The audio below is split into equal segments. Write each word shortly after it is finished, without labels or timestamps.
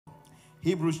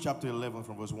Hebrews chapter 11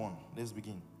 from verse 1. Let's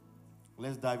begin.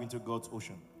 Let's dive into God's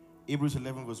ocean. Hebrews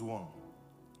 11 verse 1.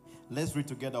 Let's read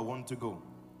together. 1 to go.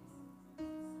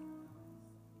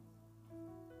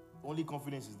 Only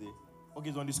confidence is there. Okay,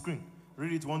 it's on the screen.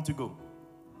 Read it. 1 to go.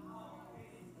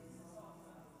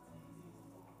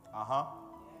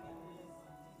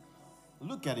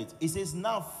 Look at it. It says,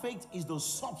 now faith is the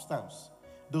substance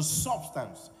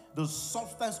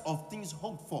of things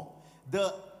hoped for,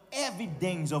 the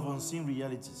evidence of unseen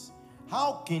realities.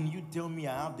 How can you tell me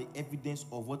I have the evidence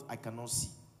of what I cannot see?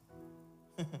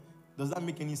 Does that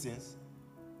make any sense?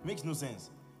 Makes no sense.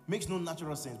 Makes no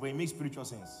natural sense, but it makes spiritual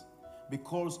sense.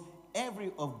 Because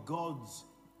every of God's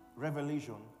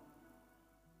revelation,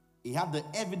 he had the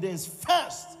evidence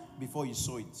first before you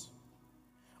saw it.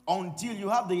 Until you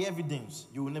have the evidence,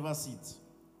 you will never see it.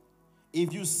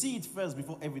 If you see it first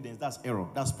before evidence, that's error.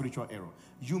 That's spiritual error.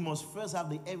 You must first have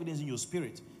the evidence in your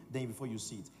spirit, then before you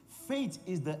see it. Faith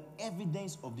is the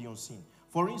evidence of the unseen.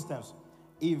 For instance,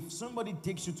 if somebody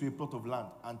takes you to a plot of land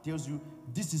and tells you,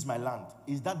 this is my land,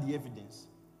 is that the evidence?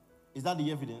 Is that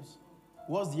the evidence?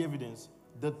 What's the evidence?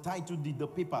 The title deed, the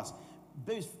papers.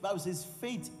 The Bible says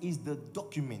faith is the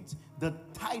document, the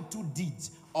title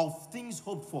deeds of things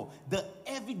hoped for, the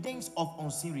evidence of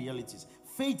unseen realities.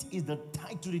 Faith is the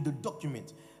title deed, the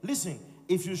document. Listen,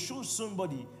 if you show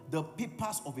somebody the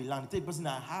papers of a land, tell the person,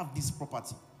 I have this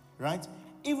property, right?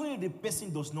 Even if the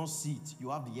person does not see it,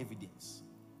 you have the evidence.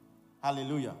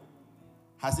 Hallelujah.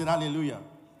 I said hallelujah.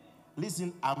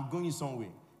 Listen, I'm going somewhere.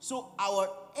 So our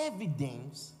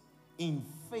evidence in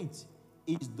faith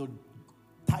is the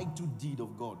title deed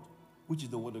of God, which is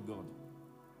the word of God.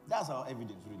 That's our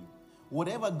evidence, really.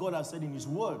 Whatever God has said in his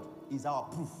word is our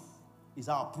proof. Is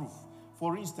our proof.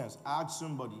 For instance, I asked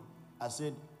somebody, I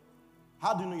said,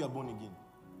 how do you know you're born again?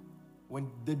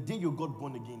 When the day you got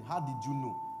born again, how did you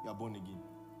know you're born again?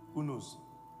 Who knows?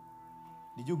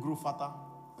 Did you grow fatter?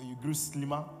 Or you grew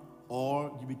slimmer?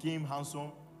 Or you became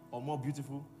handsome? Or more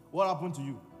beautiful? What happened to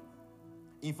you?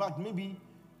 In fact, maybe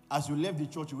as you left the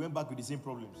church, you went back with the same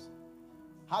problems.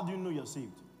 How do you know you're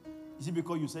saved? Is it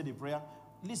because you said a prayer?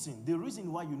 Listen, the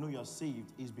reason why you know you're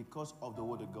saved is because of the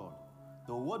word of God.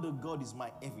 The word of God is my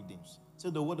evidence. Say,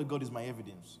 the word of God is my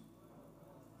evidence.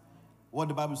 What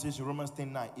the Bible says in Romans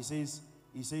 10:9, it says,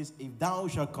 if thou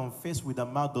shalt confess with the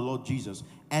mouth the Lord Jesus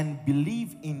and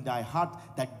believe in thy heart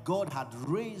that God had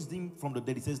raised him from the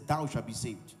dead, it says, thou shalt be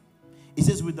saved. It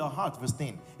says with the heart, verse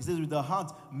 10, it says with the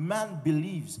heart man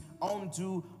believes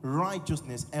unto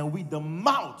righteousness, and with the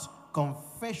mouth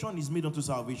confession is made unto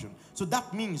salvation. So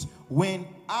that means when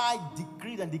I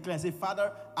decree and declare, I say,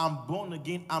 Father, I'm born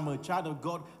again, I'm a child of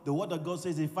God, the word of God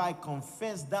says if I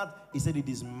confess that, he said it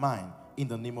is mine in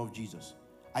the name of Jesus.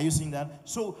 Are you seeing that?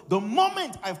 So the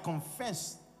moment I've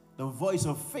confessed the voice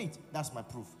of faith, that's my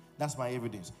proof. That's my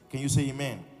evidence. Can you say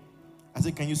amen? I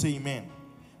said, can you say amen?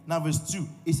 Now verse 2,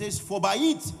 it says, for by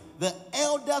it the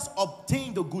elders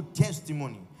obtained a good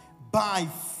testimony. By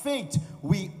faith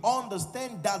we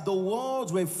understand that the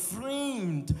worlds were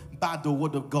framed by the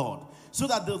word of God, so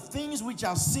that the things which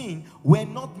are seen were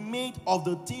not made of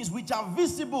the things which are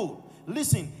visible.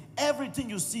 Listen, everything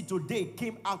you see today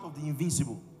came out of the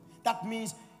invisible. That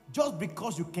means just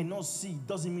because you cannot see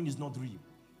doesn't mean it's not real.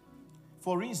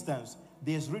 For instance,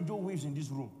 there's radio waves in this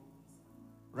room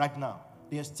right now.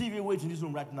 There's TV waves in this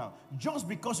room right now. Just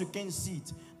because you can't see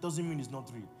it doesn't mean it's not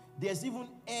real. There's even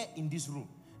air in this room.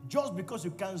 Just because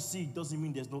you can't see it doesn't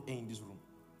mean there's no air in this room.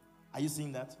 Are you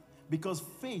seeing that? Because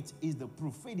faith is the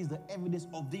proof. Faith is the evidence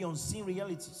of the unseen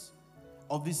realities,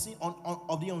 of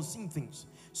the unseen things.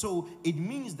 So it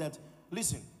means that,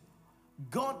 listen,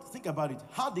 God, think about it.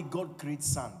 How did God create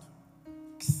sand?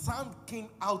 Sand came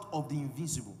out of the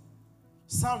invisible.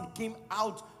 Sand came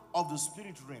out of the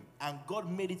spirit realm, and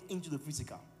God made it into the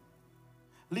physical.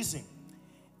 Listen,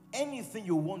 anything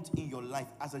you want in your life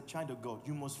as a child of God,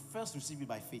 you must first receive it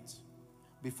by faith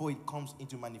before it comes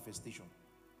into manifestation.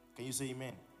 Can you say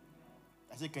amen?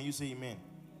 I said, can you say amen?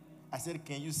 I said,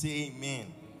 can you say amen?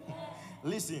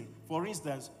 Listen, for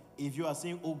instance, if you are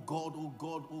saying, oh God, oh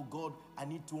God, oh God, I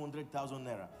need 200,000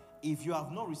 naira. If you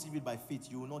have not received it by faith,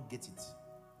 you will not get it.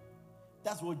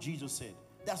 That's what Jesus said.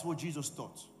 That's what Jesus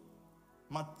taught.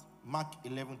 Mark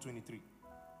 11:23.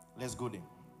 Let's go there.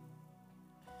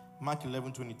 Mark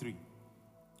 11:23.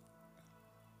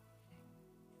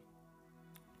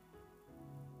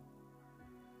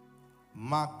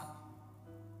 Mark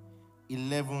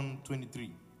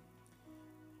 11:23.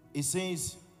 It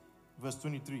says, verse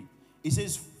 23. It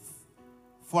says,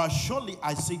 for surely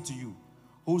I say to you,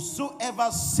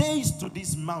 whosoever says to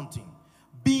this mountain,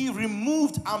 be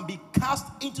removed and be cast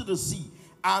into the sea,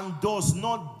 and does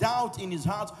not doubt in his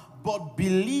heart, but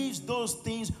believes those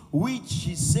things which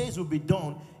he says will be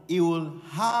done, he will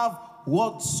have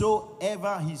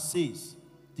whatsoever he says.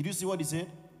 Did you see what he said?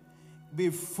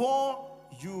 Before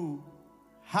you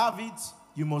have it,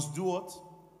 you must do what?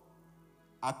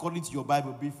 According to your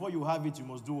Bible. Before you have it, you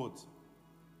must do what?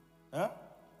 Huh?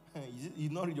 You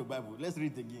not read your Bible. Let's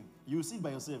read it again. You see it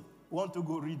by yourself. Want to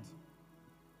go read?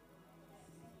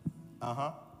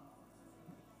 Uh-huh.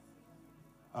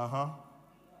 Uh-huh.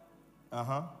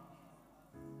 Uh-huh.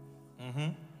 Mm-hmm.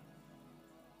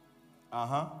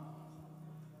 Uh-huh.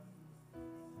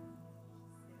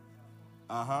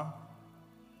 Uh-huh.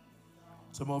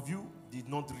 Some of you did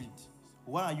not read.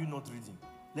 Why are you not reading?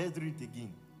 Let's read it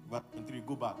again. Verse 3,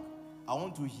 go back. I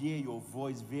want to hear your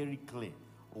voice very clear.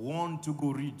 Want to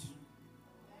go read?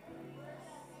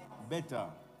 Better.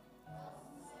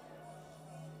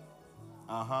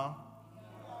 Uh-huh.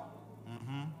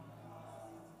 Mm-hmm.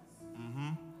 Mm-hmm.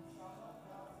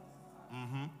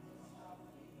 Mm-hmm.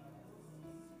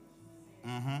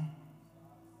 Mm-hmm.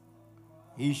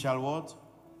 He shall what?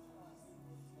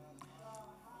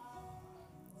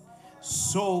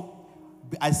 So,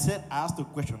 I asked a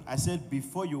question. I said,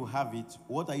 before you have it,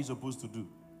 what are you supposed to do?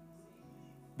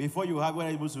 Before you have, what are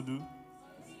you supposed to do?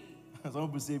 Some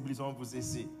people say, please, some people say,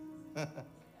 say.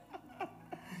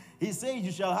 He says,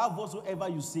 you shall have whatsoever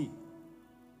you say.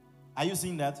 Are you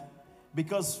seeing that?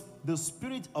 Because the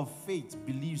spirit of faith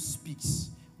believes,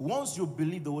 speaks. Once you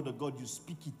believe the word of God, you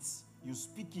speak it. You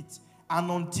speak it. And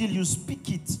until you speak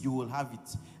it, you will have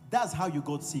it. That's how you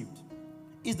got saved.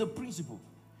 It's the principle.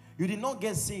 You did not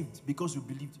get saved because you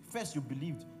believed. First, you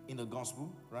believed in the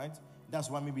gospel, right? That's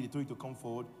why maybe they told you to come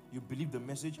forward. You believed the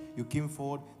message. You came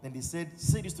forward. Then they said,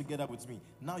 say this together with me.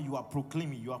 Now you are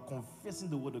proclaiming. You are confessing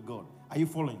the word of God. Are you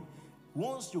following?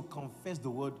 Once you confess the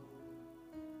word,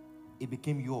 it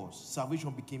became yours.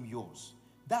 Salvation became yours.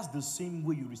 That's the same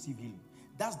way you receive healing.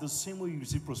 That's the same way you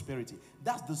receive prosperity.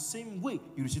 That's the same way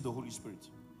you receive the Holy Spirit.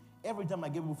 Every time I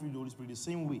get people filled with the Holy Spirit, the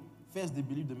same way. First, they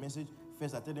believe the message.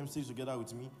 First, I tell them, stay together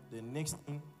with me. The next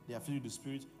thing, they are filled with the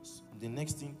Spirit. The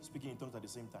next thing, speaking in tongues at the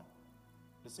same time.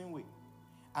 The same way.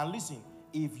 And listen,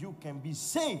 if you can be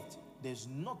saved, there's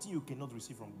nothing you cannot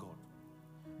receive from God.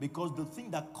 Because the thing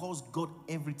that caused God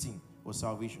everything was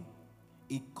salvation.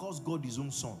 It cost God his own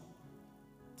son.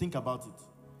 Think about it.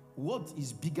 What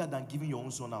is bigger than giving your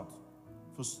own son out?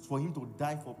 For him to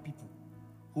die for people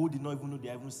who did not even know they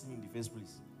haven't seen in the first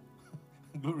place.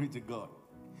 Glory to God.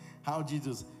 How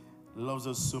Jesus loves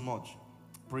us so much.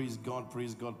 Praise God,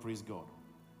 praise God, praise God.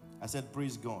 I said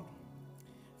praise God.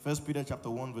 1 Peter chapter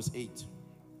 1 verse 8.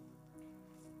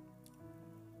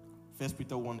 1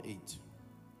 Peter 1 8.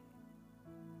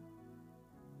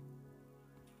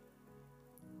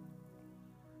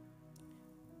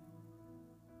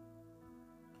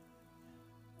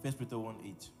 First Peter 1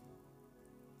 8.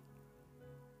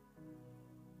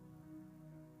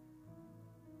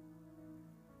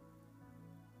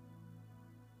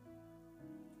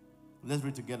 Let's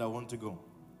read together. I want to go.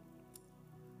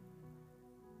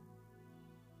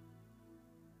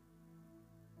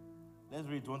 Let's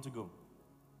read. Want to go?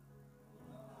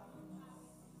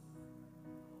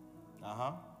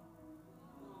 Uh-huh.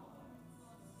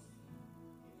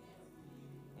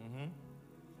 Mm-hmm.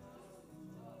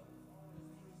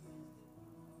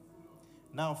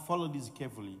 Now follow this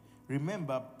carefully.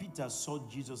 Remember, Peter saw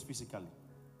Jesus physically.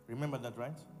 Remember that,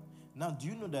 right? Now, do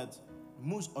you know that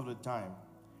most of the time,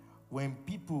 when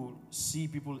people see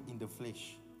people in the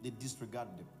flesh, they disregard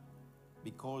them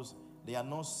because they are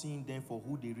not seeing them for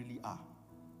who they really are.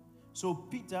 So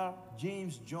Peter,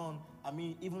 James, John,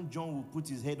 even John will put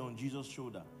his head on Jesus'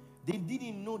 shoulder. They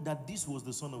didn't know that this was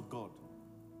the Son of God.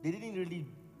 They didn't really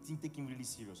take him really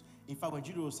serious. In fact, when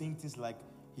Jesus was saying things like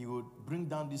he would bring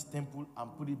down this temple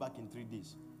and put it back in 3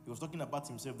 days, he was talking about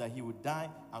himself, that he would die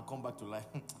and come back to life.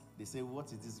 They say,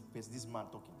 what is this man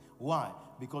talking? Why?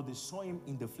 Because they saw him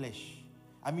in the flesh.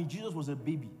 Jesus was a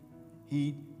baby.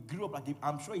 He grew up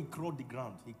I'm sure he crawled the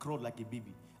ground. He crawled like a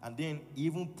baby. And then he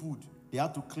even pooed. They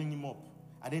had to clean him up.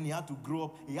 And then he had to grow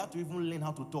up. He had to even learn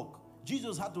how to talk.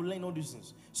 Jesus had to learn all these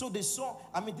things. So they saw,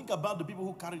 think about the people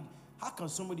who carried. How can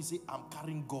somebody say, I'm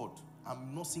carrying God?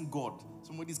 I'm not seeing God.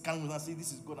 Somebody's carrying and say,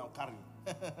 this is God I'm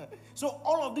carrying. So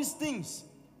all of these things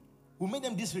will make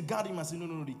them disregard him and say,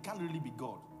 no, he can't really be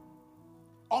God.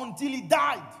 Until he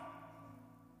died.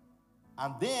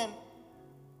 And then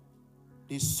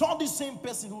they saw the same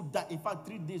person who died. In fact,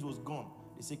 3 days was gone.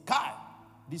 They say, Kai.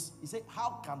 He said,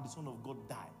 how can the Son of God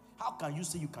die? How can you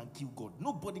say you can kill God?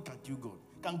 Nobody can kill God.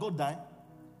 Can God die?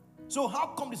 So how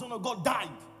come the Son of God died?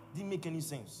 Didn't make any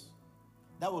sense.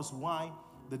 That was why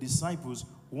the disciples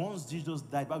Once Jesus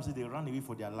died, the Bible says they ran away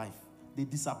for their life. They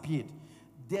disappeared.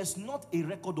 There's not a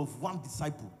record of one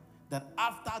disciple that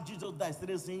after Jesus died,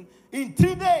 started saying, in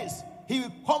 3 days, he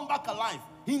will come back alive.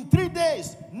 In 3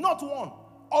 days, not one.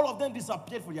 All of them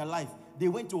disappeared for their life. They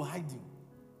went to hiding.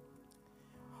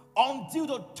 Until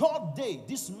the third day,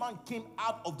 this man came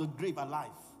out of the grave alive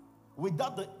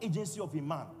without the agency of a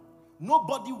man.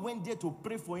 Nobody went there to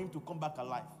pray for him to come back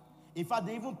alive. In fact,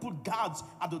 they even put guards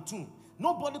at the tomb.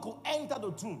 Nobody could enter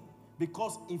the tomb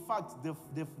because, in fact,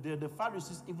 the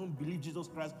Pharisees even believed Jesus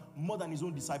Christ more than his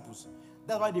own disciples.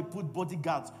 That's why they put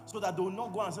bodyguards, so that they will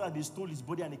not go and say that they stole his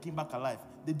body and he came back alive.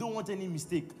 They don't want any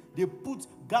mistake. They put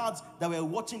guards that were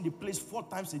watching the place 4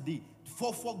 times a day,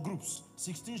 four groups,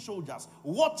 16 soldiers,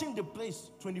 watching the place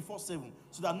 24/7,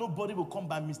 so that nobody will come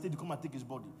by mistake to come and take his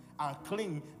body and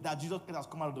claim that Jesus Christ has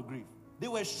come out of the grave. They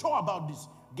were sure about this.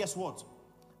 Guess what?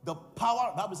 The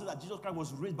power, the Bible says that Jesus Christ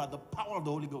was raised by the power of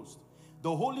the Holy Ghost.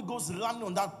 The Holy Ghost landed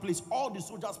on that place. All the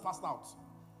soldiers passed out.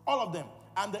 All of them.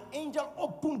 And the angel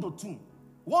opened the tomb.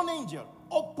 One angel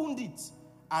opened it,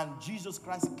 and Jesus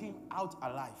Christ came out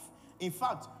alive. In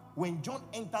fact, when John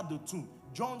entered the tomb,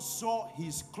 John saw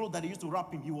his clothes that he used to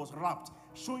wrap him. He was wrapped,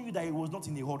 showing you that he was not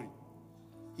in a hurry.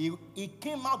 He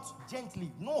came out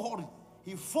gently, no hurry.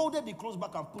 He folded the clothes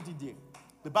back and put it there.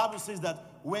 The Bible says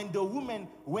that when the woman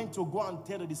went to go and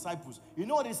tell the disciples, you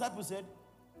know what the disciples said?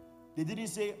 They didn't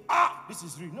say, this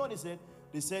is real. No,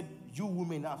 they said, you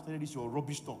women have started this, your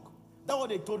rubbish talk. That's what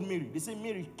they told Mary. They said,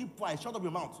 Mary, keep quiet, shut up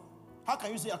your mouth. How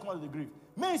can you say I come out of the grave?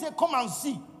 Mary said, come and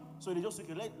see. So they just said,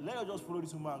 let us just follow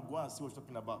this woman and go and see what she's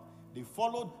talking about. They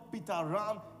followed. Peter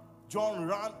ran, John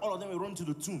ran, all of them were running to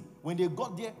the tomb. When they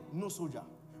got there, no soldier.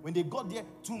 When they got there,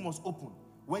 tomb was open.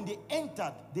 When they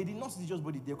entered, they did not see Jesus'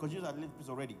 body there because Jesus had left the place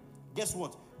already. Guess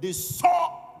what? They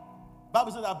saw.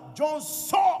 Bible says that John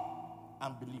saw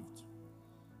and believed.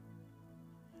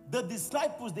 The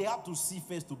disciples, they had to see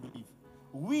first to believe.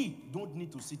 We don't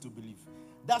need to see to believe.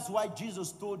 That's why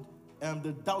Jesus told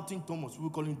the doubting Thomas, we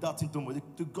call him doubting Thomas.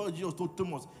 God, Jesus told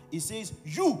Thomas, he says,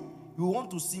 you want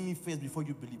to see me first before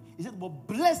you believe. He said, but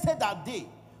blessed are they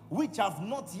which have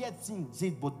not yet seen,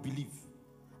 said, but believe.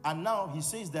 And now he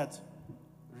says that,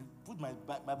 put my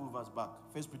Bible verse back,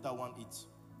 1 Peter 1:8.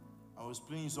 I was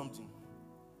playing something.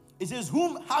 It says,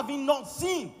 whom having not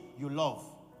seen, you love.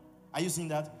 Are you seeing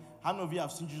that? How many of you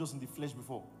have seen Jesus in the flesh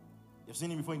before? You've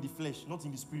seen him before in the flesh, not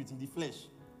in the spirit, in the flesh.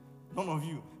 None of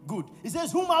you. Good. He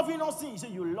says, whom have you not seen? He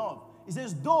says, you love. He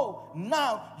says, though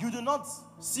now you do not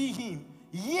see him,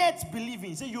 yet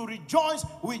believing. He says, you rejoice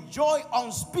with joy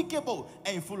unspeakable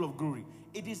and full of glory.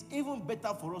 It is even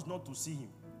better for us not to see him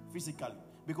physically.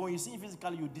 Because when you see him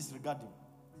physically, you disregard him.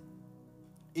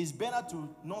 It's better to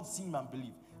not see him and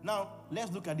believe. Now,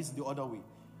 let's look at this the other way.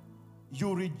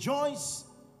 You rejoice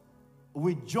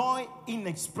with joy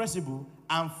inexpressible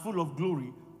and full of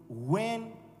glory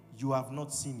when you have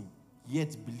not seen him,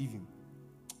 yet believe him.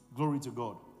 Glory to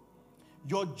God.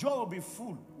 Your joy will be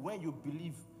full when you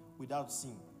believe without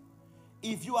seeing.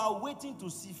 If you are waiting to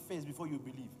see first before you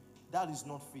believe, that is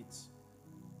not faith.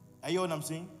 Are you hear what I'm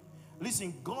saying?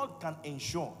 Listen, God can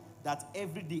ensure that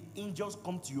every day angels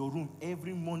come to your room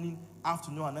every morning,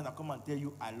 afternoon, and then I come and tell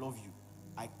you, I love you.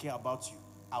 I care about you.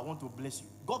 I want to bless you.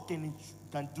 God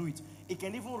can do it. He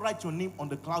can even write your name on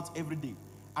the clouds every day.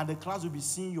 And the clouds will be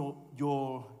seeing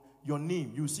your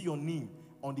name. You see your name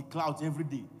on the clouds every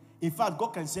day. In fact, God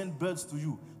can send birds to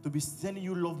you to be sending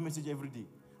you love message every day.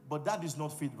 But that is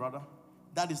not faith, brother.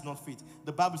 That is not faith.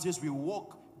 The Bible says we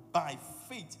walk by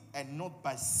faith and not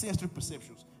by sensory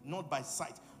perceptions, not by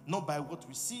sight, not by what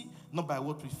we see, not by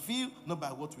what we feel, not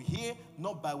by what we hear,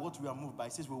 not by what we are moved by.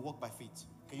 It says we walk by faith.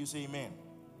 Can you say amen?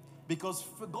 Because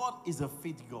God is a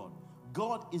faith God.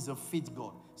 God is a faith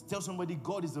God. Tell somebody,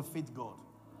 God is a faith God.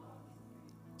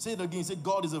 Say it again. Say,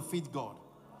 God is a faith God.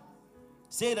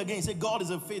 Say it again. Say, God is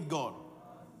a faith God.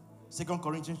 2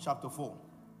 Corinthians chapter 4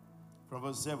 from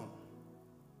verse 7.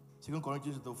 2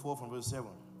 Corinthians chapter 4 from verse 7.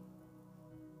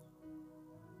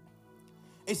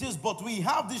 It says, but we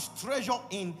have this treasure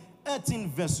in earthen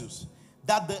vessels,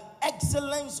 that the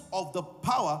excellence of the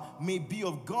power may be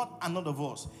of God and not of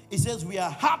us. It says, we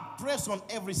are hard pressed on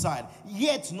every side,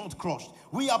 yet not crushed.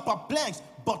 We are perplexed,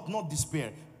 but not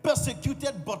despair.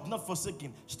 Persecuted, but not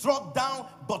forsaken. Struck down,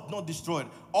 but not destroyed.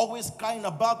 Always crying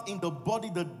about in the body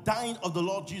the dying of the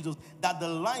Lord Jesus, that the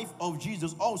life of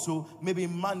Jesus also may be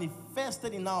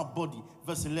manifested in our body.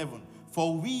 Verse 11.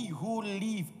 For we who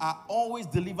live are always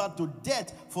delivered to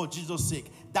death for Jesus' sake,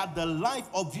 that the life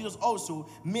of Jesus also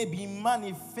may be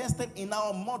manifested in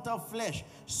our mortal flesh.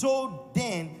 So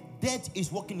then, death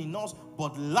is working in us,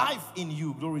 but life in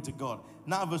you. Glory to God.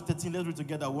 Now verse 13, let's read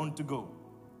together. 1 to go.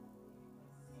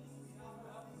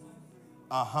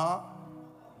 Uh-huh.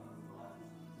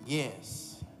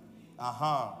 Yes.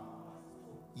 Uh-huh.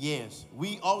 Yes.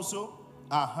 We also.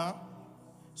 Uh-huh.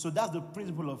 So that's the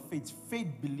principle of faith. Faith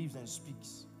believes and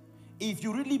speaks. If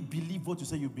you really believe what you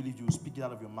say you believe, you will speak it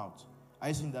out of your mouth. Are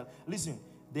you seeing that? Listen,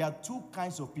 there are two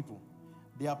kinds of people.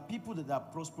 There are people that are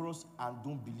prosperous and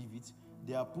don't believe it.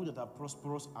 There are people that are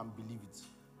prosperous and believe it.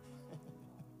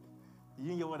 You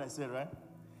didn't hear what I said, right?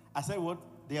 I said what?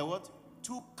 There are what?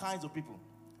 Two kinds of people.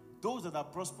 Those that are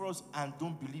prosperous and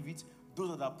don't believe it.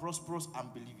 Those that are prosperous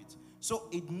and believe it. So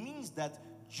it means that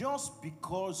just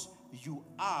because you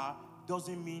are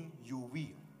doesn't mean you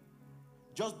will.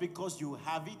 Just because you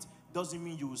have it doesn't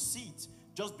mean you will see it.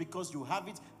 Just because you have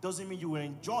it doesn't mean you will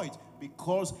enjoy it.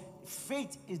 Because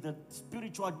faith is the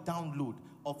spiritual download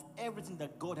of everything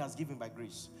that God has given by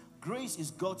grace. Grace is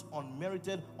God's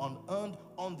unmerited, unearned,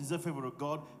 undeserved favor of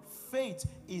God. Faith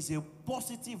is a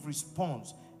positive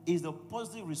response. Is the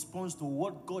positive response to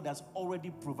what God has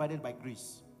already provided by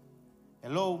grace.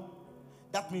 Hello?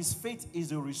 That means faith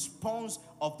is a response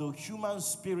of the human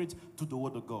spirit to the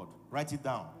word of God. Write it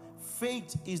down.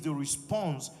 Faith is the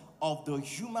response of the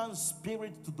human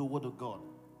spirit to the word of God.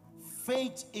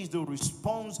 Faith is the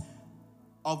response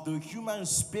of the human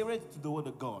spirit to the word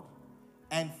of God.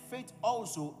 And faith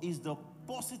also is the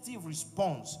positive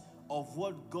response of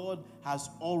what God has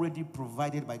already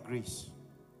provided by grace.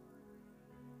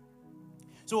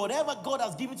 So whatever God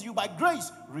has given to you by grace,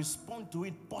 respond to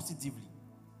it positively.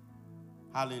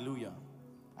 Hallelujah.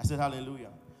 I said hallelujah.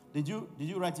 Did you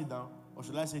write it down? Or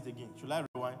should I say it again? Should I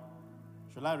rewind?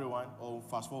 Should I rewind or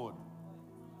fast forward?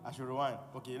 I should rewind.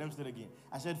 Okay, let me say it again.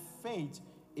 I said faith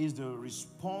is the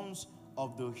response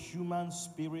of the human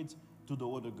spirit to the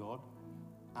word of God.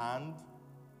 And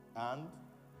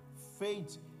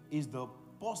faith is the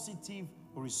positive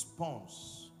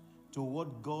response to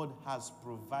what God has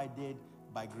provided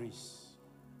by grace.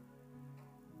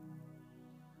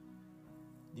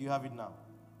 Do you have it now?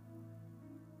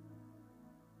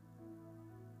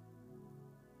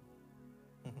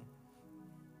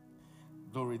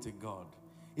 Glory to God.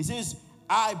 It says,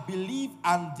 I believe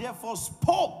and therefore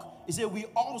spoke. It says, we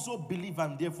also believe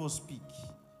and therefore speak.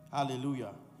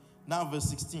 Hallelujah. Now verse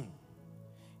 16.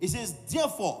 It says,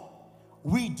 therefore,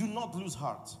 we do not lose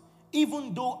heart.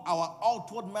 Even though our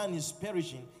outward man is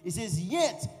perishing, it says,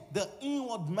 yet the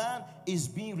inward man is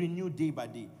being renewed day by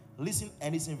day. Listen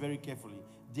and listen very carefully.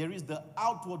 There is the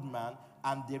outward man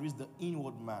and there is the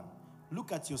inward man.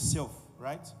 Look at yourself,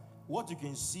 right? What you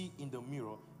can see in the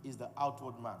mirror is the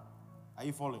outward man. Are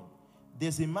you following?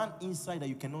 There's a man inside that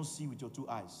you cannot see with your two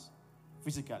eyes,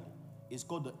 physically. It's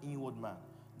called the inward man.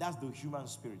 That's the human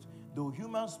spirit. The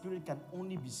human spirit can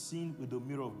only be seen with the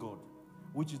mirror of God,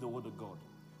 which is the word of God.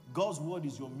 God's word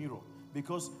is your mirror.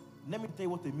 Because, let me tell you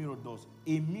what a mirror does.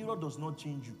 A mirror does not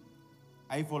change you.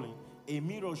 Are you following? A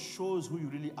mirror shows who you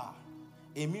really are.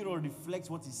 A mirror reflects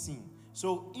what is seen.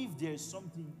 So if there's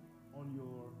something on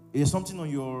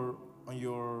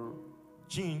your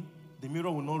chin, the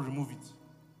mirror will not remove it.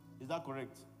 Is that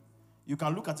correct? You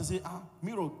can look at it and say,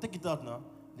 mirror, take it out now.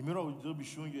 The mirror will just be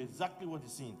showing you exactly what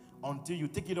is seen until you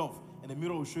take it off, and the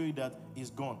mirror will show you that it's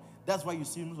gone. That's why you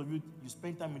see most of you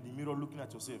spend time in the mirror looking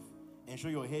at yourself.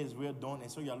 Ensure your hair is well done,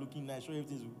 ensure you are looking nice, ensure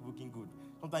everything is looking good.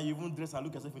 Sometimes you even dress and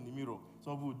look at yourself in the mirror.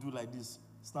 Some people do like this,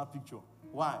 snap picture.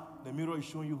 Why? The mirror is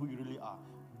showing you who you really are.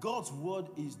 God's word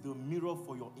is the mirror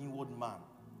for your inward man.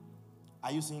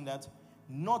 Are you seeing that?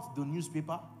 Not the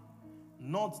newspaper,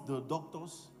 not the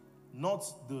doctors, not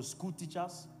the school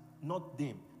teachers, not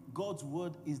them. God's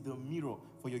word is the mirror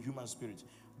for your human spirit.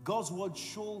 God's word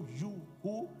shows you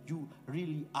who you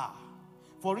really are.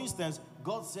 For instance,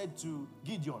 God said to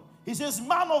Gideon, he says,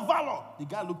 man of valor. The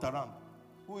guy looked around.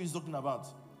 Who is talking about?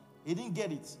 He didn't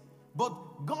get it.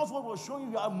 But God's word was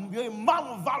showing you you're a man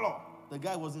of valor. The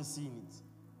guy wasn't seeing it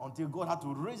until God had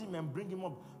to raise him and bring him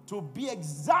up to be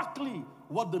exactly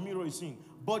what the mirror is seeing.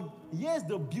 But here's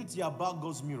the beauty about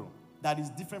God's mirror that is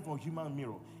different from human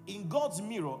mirror. In God's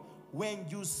mirror, when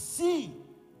you see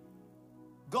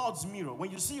God's mirror,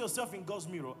 when you see yourself in God's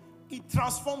mirror, it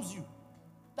transforms you.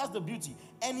 That's the beauty.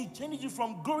 And it changes you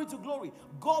from glory to glory.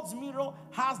 God's mirror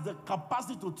has the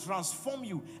capacity to transform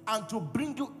you and to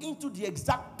bring you into the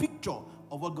exact picture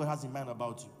of what God has in mind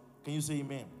about you. Can you say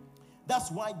amen?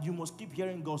 That's why you must keep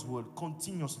hearing God's word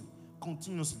continuously.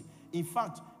 Continuously. In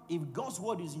fact, if God's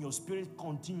word is in your spirit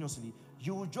continuously,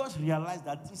 you will just realize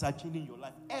that things are changing your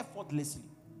life effortlessly.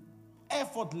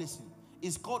 Effortlessly.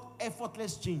 It's called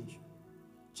effortless change.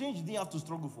 Change you didn't have to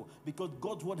struggle for, because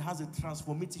God's word has a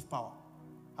transformative power.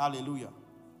 Hallelujah.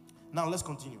 Now let's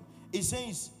continue. It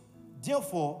says,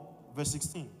 therefore, verse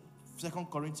 16, 2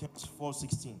 Corinthians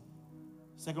 4:16.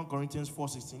 2 Corinthians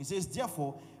 4:16. It says,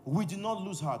 therefore, we do not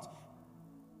lose heart.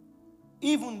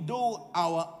 Even though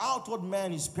our outward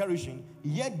man is perishing,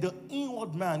 yet the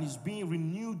inward man is being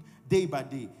renewed day by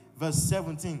day. Verse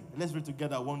 17. Let's read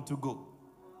together. 1 to go.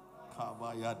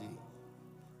 Kabayadi.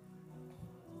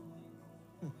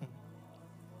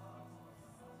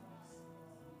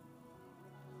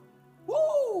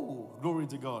 Woo! Glory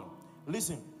to God.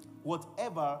 Listen,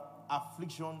 whatever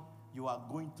affliction you are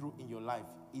going through in your life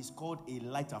is called a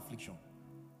light affliction.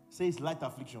 Say it's light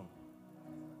affliction.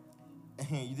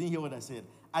 You didn't hear what I said.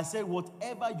 I said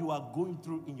whatever you are going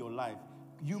through in your life,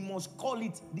 you must call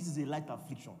it, this is a light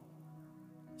affliction.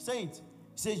 Say it. It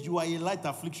says you are a light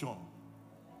affliction.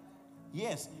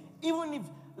 Yes. Even if,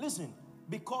 listen,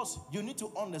 because you need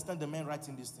to understand the man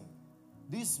writing this thing.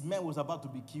 This man was about to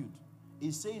be killed.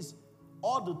 He says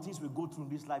all the things we go through in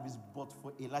this life is but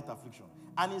for a light affliction.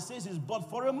 And he says it's but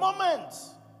for a moment.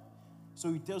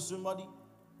 So he tells somebody,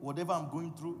 whatever I'm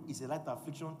going through is a light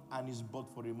affliction and is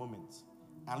but for a moment.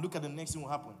 And look at the next thing will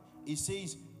happen. It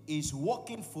says, is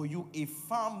working for you a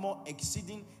far more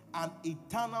exceeding and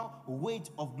eternal weight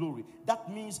of glory.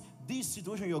 That means this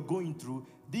situation you're going through,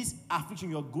 this affliction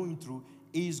you're going through,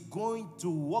 is going to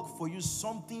work for you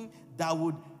something that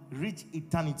would reach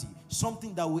eternity,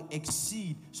 something that will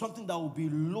exceed, something that will be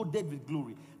loaded with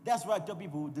glory. That's why I tell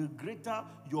people, the greater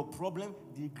your problem,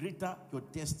 the greater your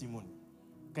testimony.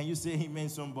 Can you say amen,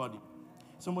 somebody?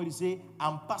 Somebody say,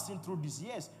 I'm passing through this.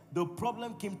 Yes, the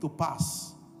problem came to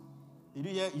pass. You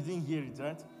didn't hear it,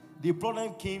 right? The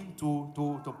problem came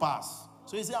to pass.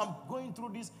 So you say, I'm going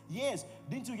through this. Yes.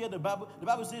 Didn't you hear the Bible? The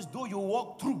Bible says, though you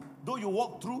walk through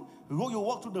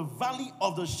the valley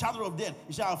of the shadow of death,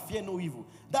 you shall fear no evil.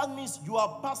 That means you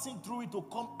are passing through it to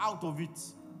come out of it.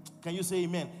 Can you say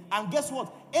amen? And guess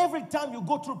what? Every time you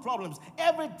go through problems,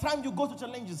 every time you go through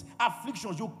challenges,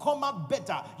 afflictions, you come out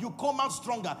better. You come out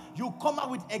stronger. You come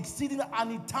out with exceeding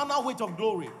an eternal weight of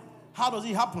glory. How does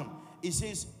it happen? It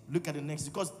says, look at the next.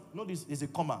 Because notice there's a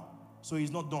comma. So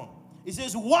he's not done. It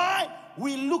says, why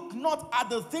we look not at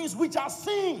the things which are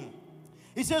seen.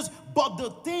 It says, but the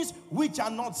things which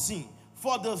are not seen.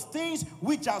 For the things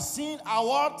which are seen are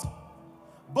what?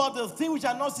 But the things which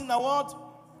are not seen are what?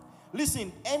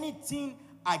 Listen, anything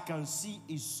I can see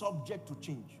is subject to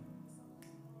change.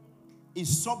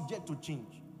 Is subject to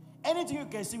change. Anything you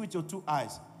can see with your two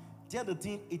eyes, tell the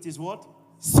thing it is what?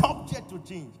 Subject to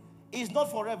change. It's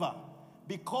not forever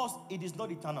because it is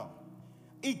not eternal.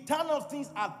 Eternal things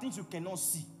are things you cannot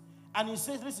see. And he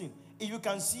says, listen, if you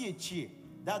can see a chair,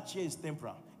 that chair is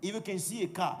temporal. If you can see a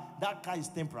car, that car is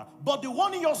temporal. But the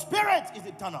one in your spirit is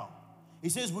eternal. He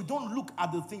says, we don't look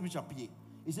at the things which appear.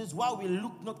 He says, while we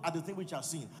look not at the things which are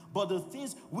seen, but the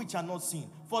things which are not seen.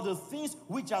 For the things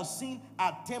which are seen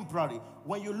are temporary.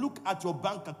 When you look at your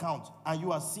bank account and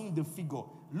you are seeing the figure,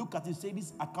 look at it, say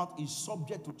this account is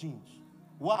subject to change.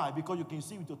 Why? Because you can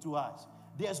see with your two eyes.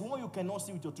 There's one you cannot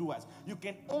see with your two eyes. You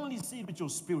can only see it with your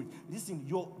spirit. Listen,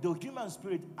 the human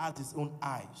spirit has its own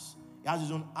eyes. It has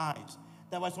its own eyes.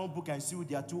 That's why some people can see with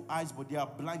their two eyes, but they are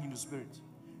blind in the spirit.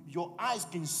 Your eyes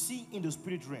can see in the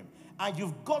spirit realm. And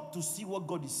you've got to see what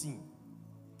God is seeing.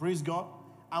 Praise God.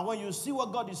 And when you see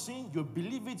what God is seeing, you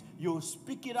believe it, you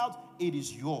speak it out, it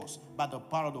is yours by the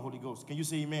power of the Holy Ghost. Can you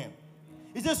say amen?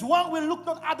 It says, one will look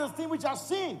not at the things which are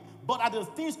seen, but at the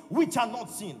things which are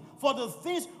not seen. For the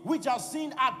things which are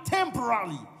seen are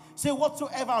temporary. Say,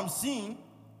 whatsoever I'm seeing,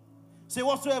 say,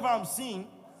 whatsoever I'm seeing,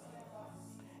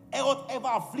 and whatever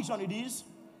affliction it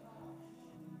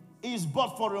is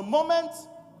but for a moment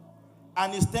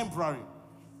and is temporary.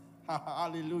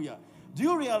 Hallelujah. Do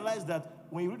you realize that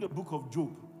when you read the book of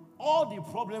Job, all the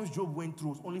problems Job went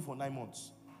through was only for 9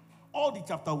 months? All the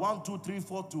chapter 1, 2, 3,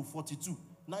 4 to 42,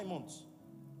 9 months.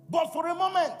 But for a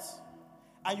moment.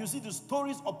 And you see the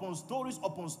stories upon stories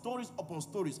upon stories upon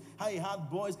stories. How he had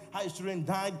boys, how his children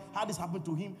died, how this happened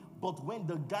to him. But when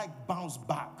the guy bounced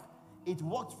back, it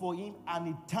worked for him an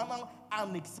eternal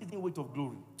and exceeding weight of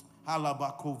glory.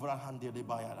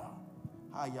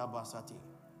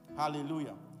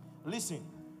 Hallelujah. Listen,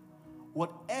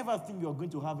 whatever thing you're going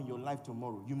to have in your life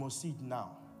tomorrow, you must see it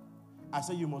now. I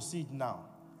say you must see it now.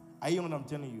 Are you hearing what I'm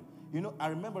telling you? You know, I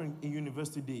remember in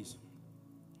university days,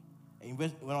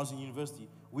 when I was in university,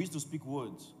 we used to speak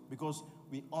words because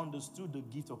we understood the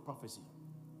gift of prophecy.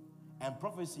 And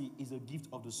prophecy is a gift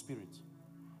of the Spirit.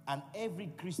 And every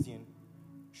Christian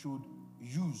should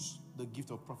use the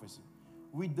gift of prophecy.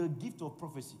 With the gift of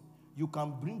prophecy, you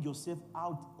can bring yourself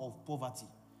out of poverty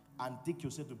and take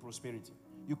yourself to prosperity.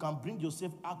 You can bring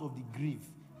yourself out of the grave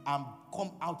and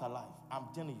come out alive. I'm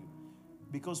telling you.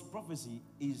 Because prophecy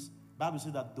is, Bible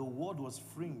says that the word was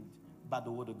framed by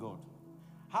the word of God.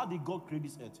 How did God create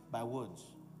this earth? By words.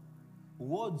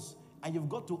 Words, and you've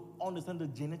got to understand the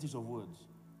genetics of words,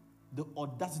 the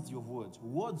audacity of words.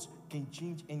 Words can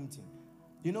change anything.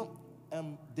 You know,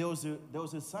 there was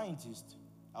a scientist,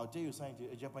 I'll tell you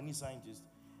a Japanese scientist.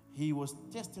 He was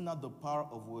testing out the power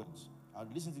of words. I'll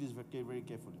listen to this very, very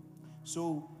carefully.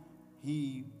 So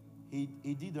he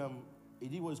did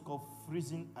what is called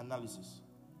freezing analysis.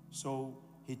 So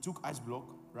he took ice block,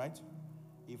 right?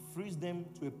 He freeze them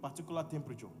to a particular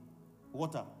temperature.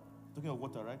 Water, talking of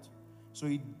water, right? So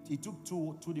he took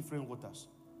two different waters.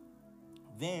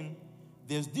 Then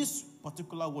there's this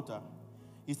particular water.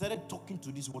 He started talking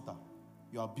to this water.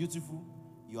 You are beautiful.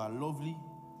 You are lovely.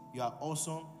 You are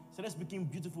awesome. He started speaking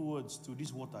beautiful words to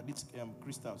this water, these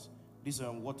crystals, this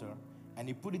water, and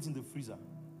he put it in the freezer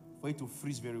for it to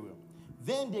freeze very well.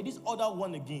 Then there's this other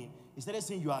one again. He started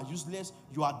saying you are useless.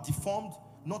 You are deformed.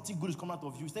 Nothing good is coming out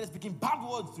of you. He started speaking bad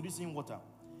words to this same water.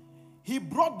 He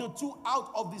brought the two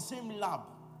out of the same lab.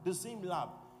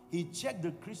 He checked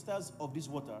the crystals of this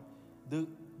water.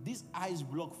 This ice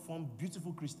block formed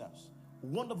beautiful crystals,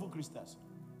 wonderful crystals.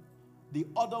 The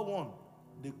other one,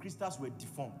 the crystals were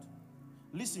deformed.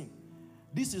 Listen,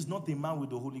 this is not a man with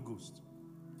the Holy Ghost.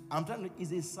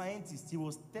 He's a scientist. He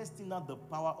was testing out the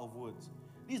power of words.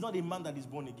 This is not a man that is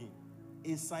born again.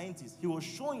 A scientist. He was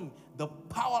showing the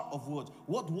power of words,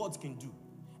 what words can do.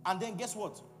 And then guess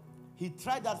what? He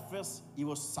tried that first. He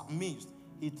was amazed.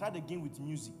 He tried again with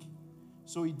music.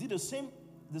 So he did the same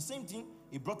thing.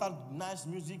 He brought out nice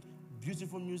music,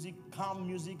 beautiful music, calm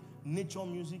music, nature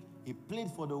music. He played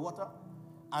for the water.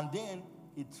 And then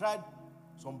he tried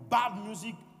some bad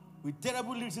music with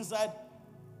terrible lyrics inside.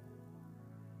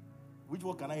 Which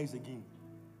one can I use again?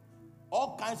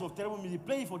 All kinds of terrible music,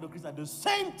 playing for the crystal. The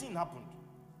same thing happened.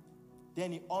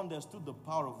 Then he understood the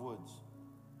power of words.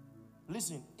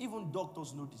 Listen, even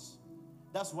doctors know this.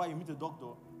 That's why you meet a doctor,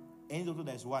 any doctor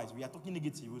that is wise, we are talking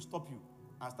negative, we'll stop you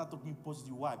and start talking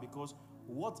positive. Why? Because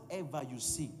whatever you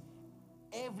say,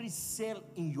 every cell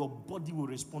in your body will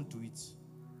respond to it.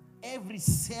 Every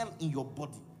cell in your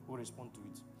body will respond to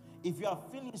it. If you are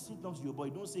feeling symptoms in your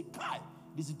body, don't say, Kai,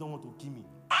 this symptom want to kill me.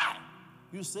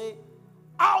 You say,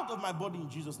 out of my body in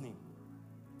Jesus' name.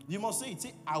 You must say it.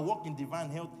 Say, I walk in divine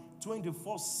health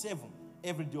 24/7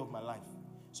 every day of my life.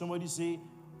 Somebody say,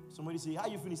 how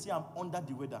you feeling? Say, I'm under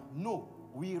the weather. No,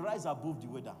 we rise above the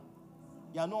weather.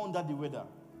 You are not under the weather.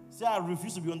 Say, I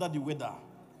refuse to be under the weather.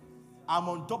 I'm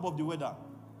on top of the weather.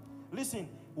 Listen,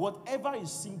 whatever is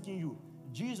sinking you,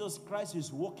 Jesus Christ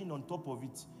is walking on top of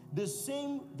it. The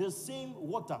same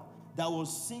water that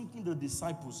was sinking the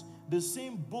disciples, the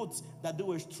same boat that they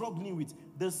were struggling with,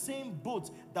 the same boat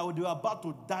that they were about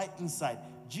to die inside.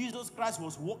 Jesus Christ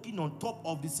was walking on top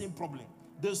of the same problem,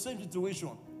 the same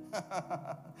situation.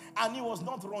 And he was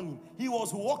not running. He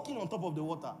was walking on top of the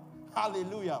water.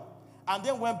 Hallelujah. And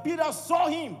then when Peter saw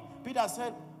him, Peter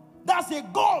said, that's a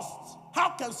ghost.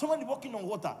 How can someone be walking on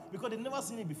water? Because they've never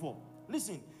seen it before.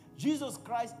 Listen, Jesus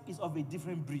Christ is of a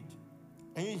different breed.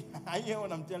 And you hear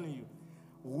what I'm telling you?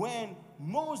 When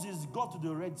Moses got to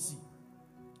the Red Sea,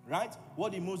 right?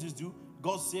 What did Moses do?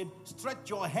 God said,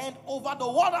 stretch your hand over the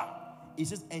water. He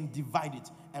says, and divide it.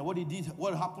 And what he did,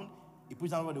 what happened? He put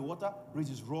down over the water, raised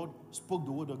his rod, spoke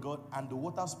the word of God, and the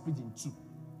water split in two.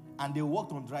 And they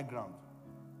walked on dry ground.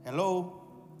 Hello?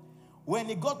 When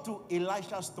he got to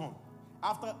Elisha's stone,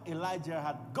 after Elijah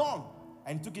had gone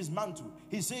and took his mantle,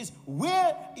 he says,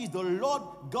 where is the Lord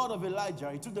God of Elijah?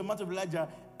 He took the mantle of Elijah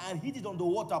and hid it on the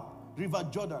water, River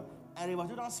Jordan. And River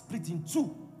Jordan split in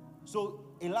two. So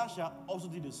Elisha also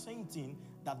did the same thing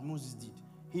that Moses did.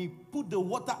 He put the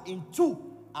water in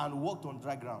two and walked on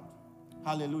dry ground.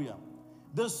 Hallelujah.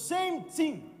 The same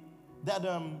thing that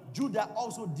Judah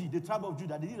also did, the tribe of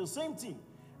Judah, they did the same thing.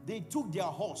 They took their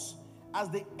horse. As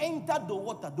they entered the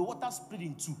water split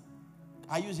in two.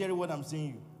 Are you hearing what I'm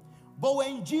saying? But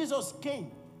when Jesus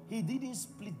came, he didn't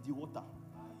split the water.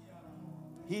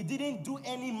 He didn't do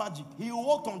any magic. He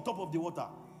walked on top of the water.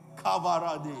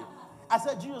 Kavarade. I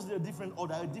said Jesus is a different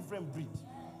order, a different breed.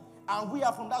 And we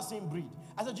are from that same breed.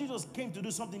 I said Jesus came to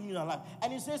do something new in our life.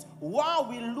 And he says, while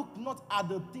we look not at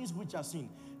the things which are seen,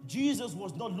 Jesus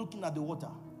was not looking at the water.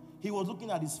 He was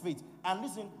looking at his faith. And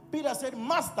listen, Peter said,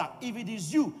 Master, if it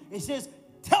is you, he says,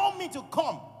 tell me to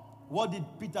come. What did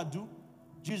Peter do?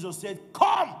 Jesus said,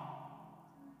 come.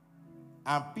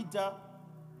 And Peter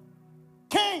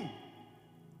came.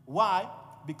 Why?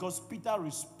 Because Peter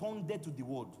responded to the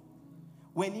word.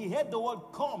 When he heard the word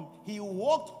come, he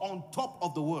walked on top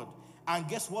of the word. And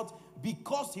guess what?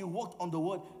 Because he walked on the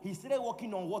word, he started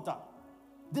walking on water.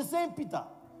 The same Peter.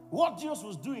 What Jesus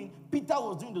was doing, Peter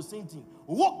was doing the same thing.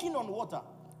 Walking on water.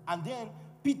 And then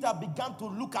Peter began to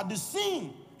look at the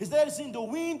scene. He started seeing the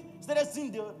wind. He started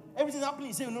seeing everything happening.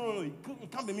 He said, no,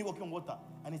 it can't be me walking on water.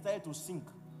 And he started to sink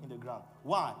in the ground.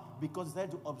 Why? Because he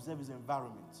started to observe his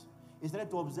environment. He started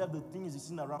to observe the things he's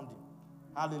seen around him.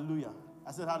 Hallelujah.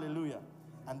 I said hallelujah.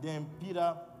 And then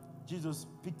Jesus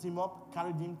picked him up,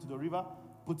 carried him to the river,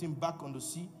 put him back on the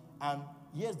sea. And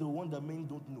here's the one that men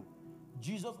don't know.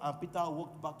 Jesus and Peter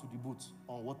walked back to the boat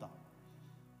on water.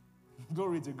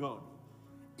 Glory to God.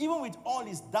 Even with all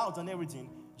his doubt and everything,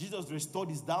 Jesus restored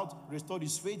his doubt, restored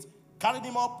his faith, carried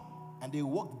him up, and they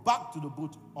walked back to the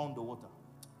boat on the water.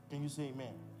 Can you say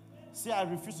amen? Say, I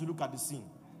refuse to look at the scene.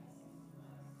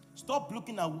 Stop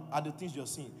looking at the things you're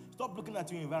seeing. Stop looking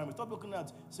at your environment. Stop looking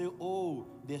at, say, oh,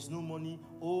 there's no money.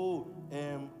 Oh,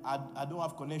 I don't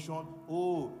have connection.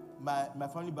 Oh, my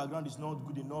family background is not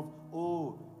good enough.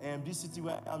 Oh, this city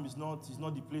where I am is not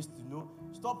the place to know.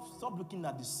 Stop looking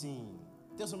at the scene.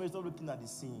 Tell somebody, stop looking at the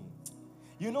scene.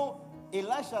 You know,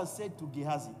 Elisha said to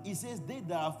Gehazi, he says, they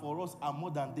that are for us are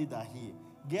more than they that are here.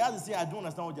 Gehazi said, I don't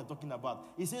understand what you're talking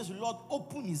about. He says, Lord,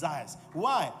 open his eyes.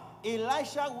 Why?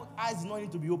 Elisha's eyes did not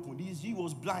need to be opened. He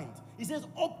was blind. He says,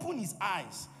 open his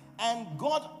eyes. And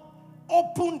God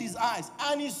opened his eyes.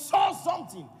 And he saw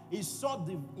something. He saw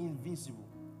the invincible.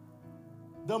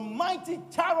 The mighty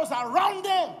chariots around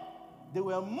them, they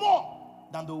were more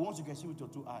than the ones you can see with your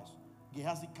two eyes.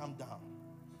 Gehazi, calm down.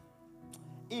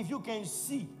 If you can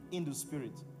see in the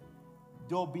spirit,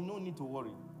 there will be no need to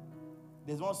worry.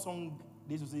 There's one song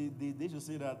they should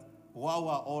say that,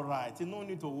 wow, all right. Say, no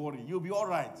need to worry. You'll be all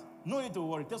right. No need to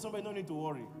worry. Tell somebody, no need to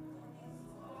worry.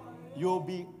 You'll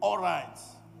be all right.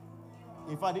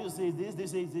 In fact, they say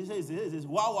this,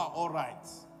 wow, all right.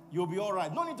 You'll be all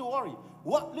right. No need to worry.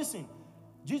 What? Listen,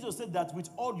 Jesus said that with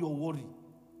all your worry,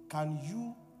 can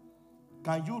you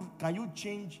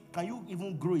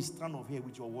even grow a strand of hair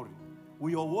with your worry? Will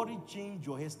your worry change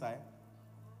your hairstyle?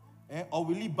 Or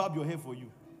will it barb your hair for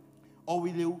you? Or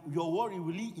will your worry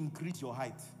really increase your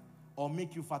height? Or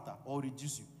make you fatter? Or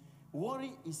reduce you?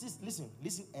 Worry is this. Listen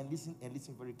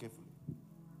very carefully.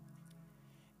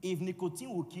 If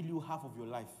nicotine will kill you half of your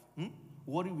life,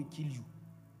 worry will kill you.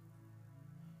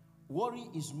 Worry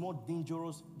is more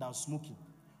dangerous than smoking.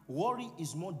 Worry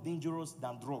is more dangerous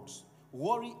than drugs.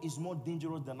 Worry is more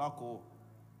dangerous than alcohol.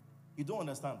 You don't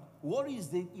understand. Worry is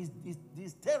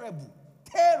terrible.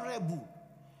 Terrible.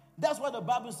 That's why the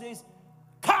Bible says,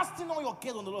 casting all your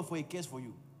cares on the Lord, for He cares for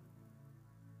you.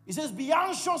 It says, be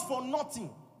anxious for nothing.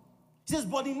 It says,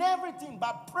 but in everything,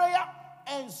 by prayer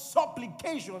and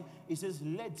supplication, it says,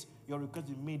 let your request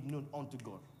be made known unto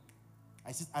God.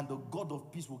 I said, and the God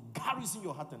of peace will garrison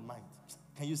your heart and mind.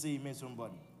 Can you say amen,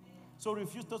 somebody? So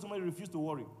tell somebody, refuse to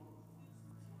worry.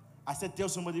 I said, tell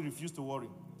somebody, refuse to worry.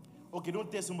 Okay,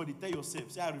 don't tell somebody, tell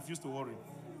yourself. Say, I refuse to worry.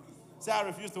 Say, I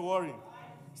refuse to worry.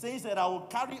 Say, he said, I will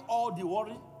carry all the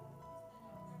worry.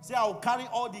 Say, I will carry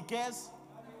all the cares.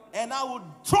 And I will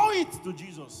throw it to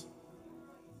Jesus.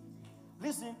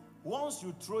 Listen, once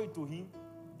you throw it to Him,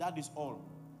 that is all.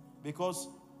 Because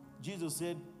Jesus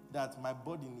said that my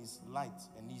burden is light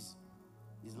and is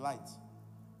light.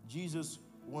 Jesus,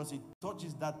 once He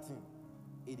touches that thing,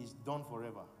 it is done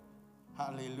forever.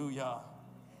 Hallelujah.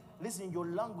 Listen, your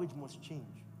language must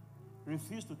change.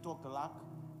 Refuse to talk lack.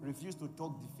 Refuse to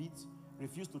talk defeat.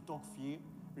 Refuse to talk fear.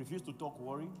 Refuse to talk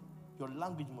worry. Your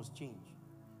language must change.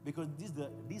 Because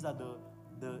these are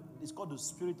it's called the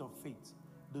spirit of faith.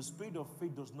 The spirit of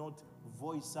faith does not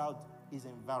voice out its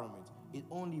environment. It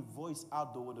only voices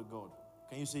out the word of God.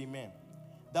 Can you say amen?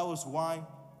 That was why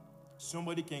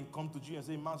somebody can come to Jesus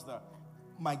and say, Master,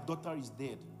 my daughter is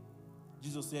dead.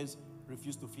 Jesus says,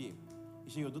 refuse to fear.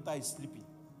 He said, your daughter is sleeping.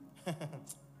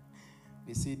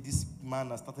 They say, this man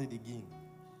has started again.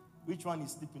 Which one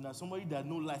is sleeping now? Somebody that has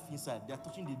no life inside. They are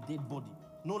touching the dead body.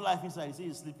 No life inside. He says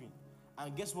he's sleeping.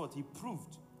 And guess what? He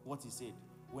proved what he said.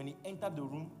 When he entered the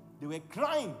room, they were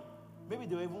crying. Maybe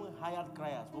they were even hired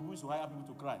criers. People used to hire people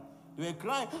to cry. They were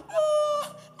crying.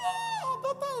 Our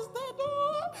daughter is dead.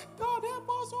 Oh, God help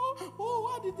us. Oh,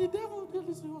 why did the devil do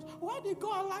this to us? Why did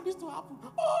God allow this to happen?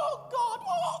 Oh, God.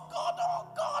 Oh, God. Oh,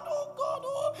 God. Oh, God.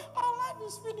 Oh, our life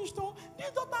is finished. Oh,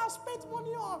 this daughter has spent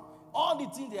money on. All the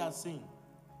things they are saying.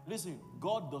 Listen,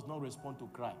 God does not respond to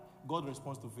cry. God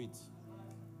responds to faith.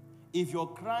 If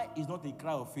your cry is not a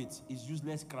cry of faith, it's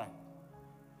useless cry.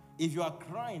 If you are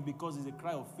crying because it's a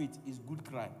cry of faith, it's good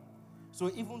cry. So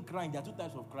even crying, there are two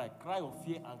types of cry. Cry of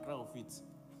fear and cry of faith.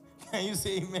 Can you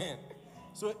say amen?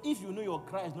 So if you know your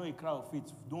cry is not a cry of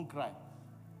faith, don't cry.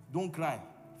 Don't cry.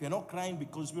 If you're not crying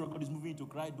because the Spirit of God is moving you to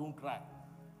cry, don't cry.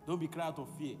 Don't be crying out of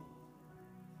fear.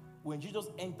 When Jesus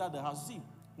entered the house, see,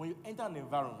 when you enter an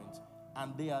environment,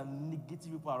 and there are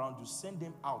negative people around you, send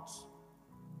them out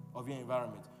of your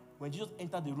environment. When Jesus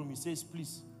entered the room, he says,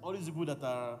 please, all these people that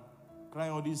are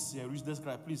crying all this richness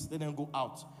cry, please let them go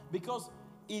out. Because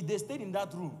if they stayed in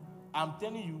that room, I'm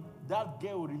telling you, that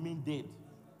girl will remain dead.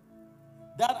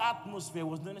 That atmosphere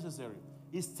was not necessary.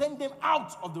 He sent them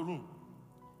out of the room.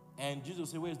 And Jesus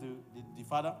said, where's the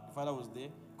father? The father was there.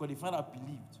 Because the father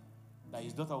believed that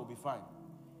his daughter will be fine.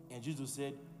 And Jesus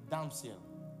said, damsel.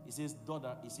 He says,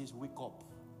 daughter, he says, wake up.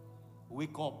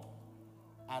 Wake up.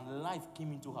 And life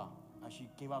came into her. And she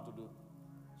came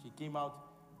out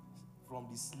from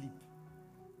the sleep.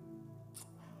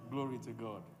 Glory to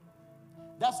God.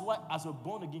 That's why as a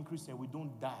born-again Christian, we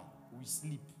don't die. We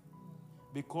sleep.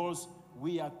 Because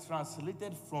we are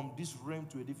translated from this realm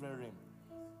to a different realm.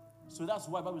 So that's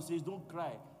why the Bible says, don't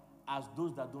cry as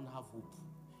those that don't have hope.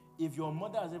 If your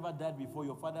mother has ever died before,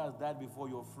 your father has died before,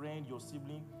 your friend, your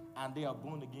sibling, and they are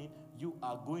born again, you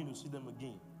are going to see them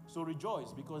again. So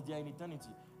rejoice, because they are in eternity.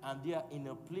 And they are in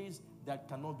a place that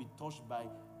cannot be touched by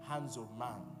hands of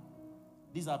man.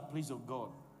 These are places of God.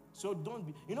 So don't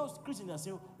be, Christians are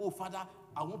saying, oh, Father,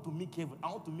 I want to make heaven. I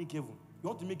want to make heaven. You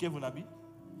want to make heaven, Abi?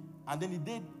 And then the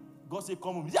day God said,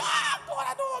 come home. Yeah, God,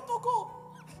 I don't want to go.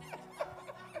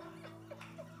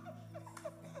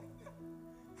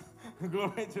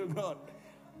 Glory to God.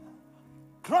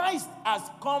 Christ has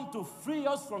come to free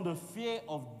us from the fear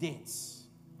of death.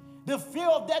 The fear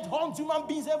of death haunts human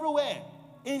beings everywhere,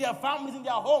 in their families, in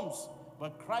their homes.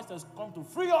 But Christ has come to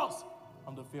free us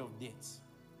from the fear of death.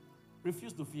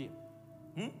 Refuse to fear.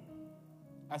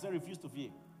 I said refuse to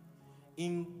fear.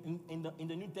 In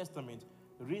the New Testament,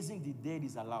 raising the dead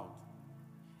is allowed.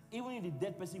 Even if the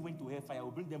dead person went to hellfire,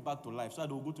 will bring them back to life so that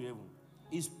they will go to heaven.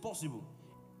 It's possible.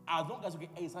 As long as you can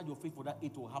exercise your faith for that,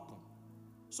 it will happen.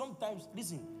 Sometimes,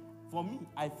 listen, for me,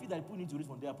 I feel that people need to raise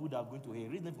from there, people that are going to hell.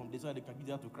 Raise them from there so that they can give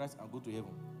them to Christ and go to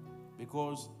heaven.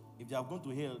 Because if they have gone to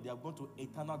hell, they have gone to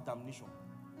eternal damnation.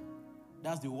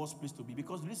 That's the worst place to be.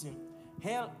 Because listen,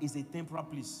 hell is a temporal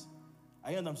place.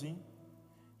 Are you know what I'm saying?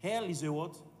 Hell is a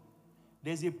what?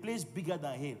 There's a place bigger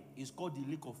than hell. It's called the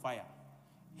lake of fire.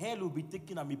 Hell will be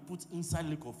taken and be put inside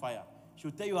lake of fire.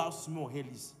 She'll tell you how small hell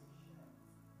is.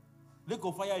 Lake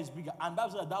of fire is bigger. And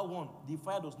that's why that one, the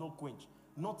fire does not quench.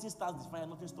 Nothing starts the fire,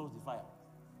 nothing stops the fire.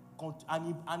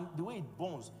 And the way it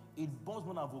burns more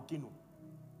than a volcano.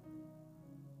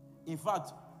 In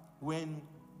fact, when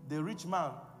the rich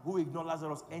man who ignored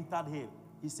Lazarus entered hell,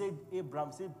 he said,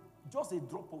 Abraham said, just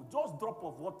drop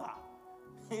of water.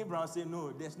 Abraham said,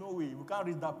 no, there's no way. We can't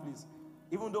reach that place.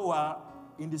 Even though we are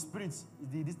in the spirits,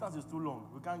 the distance is too long.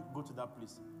 We can't go to that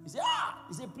place. He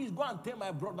said, please go and tell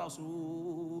my brothers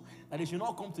that they should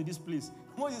not come to this place.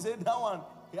 Moses said, that one,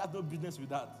 he had no business with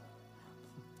that.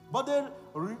 But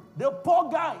the poor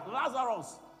guy,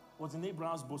 Lazarus, was in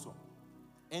Abraham's bosom,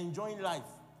 enjoying life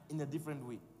in a different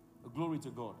way. Glory to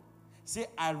God. Say,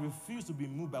 I refuse to be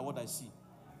moved by what I see.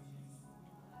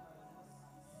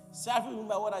 Say, I refuse to be moved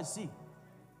by what I see.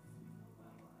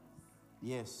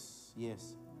 Yes.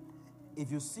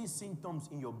 If you see symptoms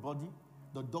in your body,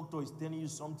 the doctor is telling you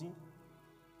something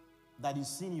that is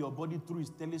seen in your body through his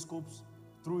telescopes,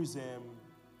 through his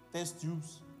test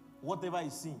tubes, whatever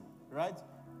he's seeing, right?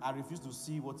 I refuse to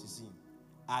see what he's seeing.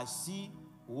 I see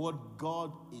what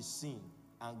God is seeing.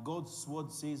 And God's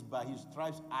word says, by his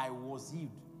stripes I was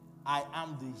healed. I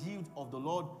am the healed of the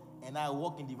Lord, and I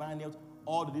walk in divine health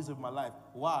all the days of my life.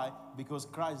 Why? Because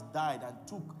Christ died and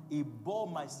he bore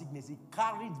my sickness. He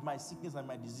carried my sickness and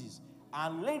my disease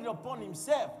and laid it upon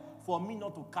himself for me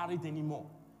not to carry it anymore.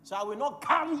 So I will not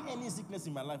carry any sickness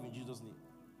in my life in Jesus' name.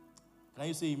 Can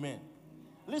you say amen?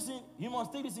 Listen, you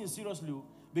must take this in seriously,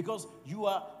 because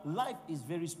your life is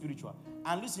very spiritual.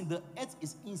 And listen, the earth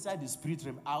is inside the spirit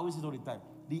realm. I always say it all the time.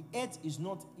 The earth is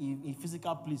not a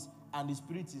physical place, and the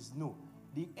spirit is no.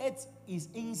 The earth is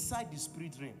inside the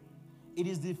spirit realm. It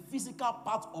is the physical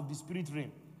part of the spirit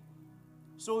realm.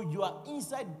 So you are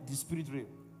inside the spirit realm.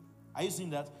 Are you seeing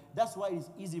that? That's why it's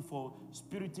easy for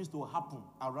spirit things to happen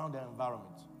around their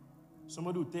environment.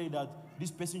 Somebody will tell you that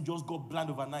this person just got blind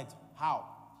overnight. How?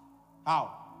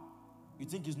 You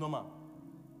think it's normal?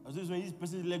 As this when this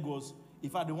person's leg was, in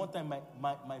fact, the one time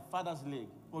my father's leg,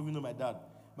 I don't even know my dad,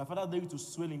 my father's leg used to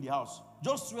swell in the house.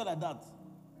 Just swell like that.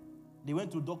 They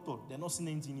went to a doctor. They're not seeing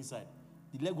anything inside.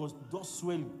 The leg was just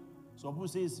swelling. Some people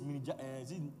say it's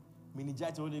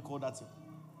meningitis, what do they call that thing?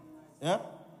 Yeah?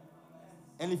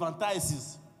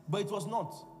 Elephantiasis. But it was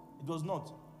not. It was not.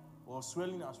 It was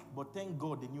swelling, but thank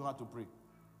God they knew how to pray.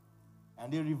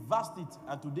 And they reversed it,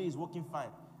 and today is working fine.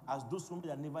 As though somebody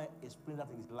had never experienced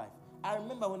that in his life. I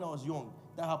remember when I was young,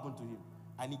 that happened to him.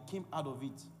 And he came out of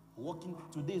it. Walking,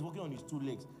 today is walking on his 2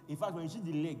 legs. In fact, when you see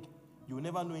the leg, you will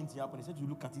never know anything happened. Except you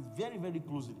look at it very, very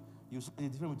closely. You see the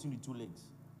difference between the 2 legs.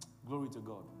 Glory to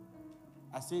God.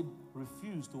 I said,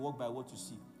 refuse to walk by what you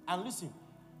see. And listen,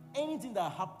 anything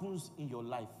that happens in your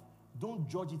life, don't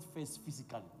judge it first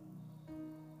physically.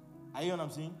 Are you hearing what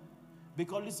I'm saying?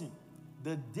 Because listen,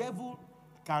 the devil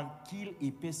can kill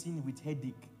a person with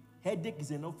headache. Headache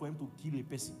is enough for him to kill a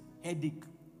person. Headache.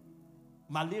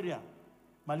 Malaria.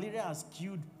 Malaria has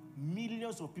killed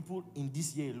millions of people in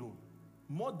this year alone.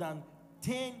 More than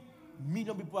 10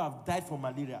 million people have died from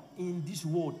malaria in this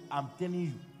world, I'm telling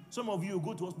you. Some of you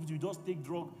go to hospital, you just take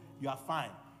drug, you are fine.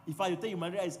 If I tell you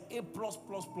malaria is A++++,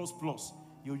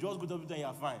 you just go to hospital and you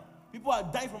are fine. People are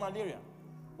dying from malaria.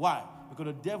 Why? Because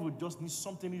the devil just needs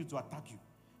something to attack you.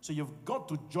 So you've got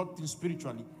to judge things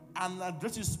spiritually and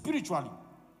address it spiritually.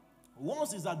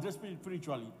 Once it's addressed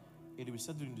spiritually, it will be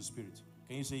settled in the spirit.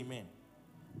 Can you say amen?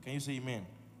 Can you say amen?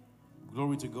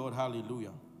 Glory to God.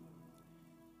 Hallelujah.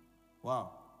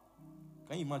 Wow.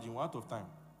 Can you imagine? We're out of time.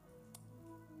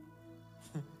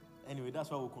 Anyway, that's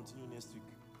why we'll continue next week.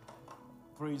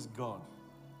 Praise God.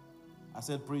 I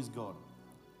said praise God.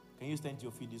 Can you stand to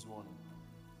your feet this morning?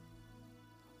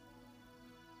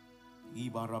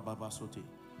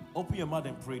 Open your mouth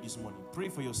and pray this morning. Pray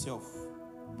for yourself.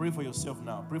 Pray for yourself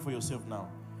now. Pray for yourself now.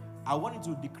 I want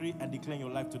you to decree and declare in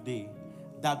your life today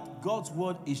that God's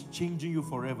word is changing you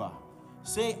forever.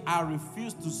 Say, I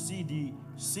refuse to see the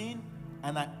seen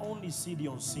and I only see the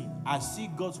unseen. I see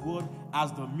God's word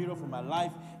as the mirror for my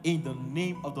life in the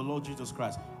name of the Lord Jesus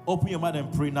Christ. Open your mouth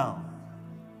and pray now.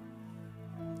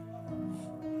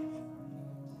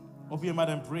 Open your mouth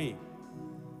and pray.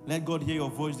 Let God hear your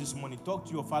voice this morning. Talk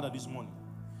to your Father this morning.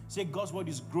 Say, God's word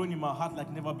is growing in my heart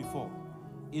like never before.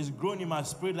 It's growing in my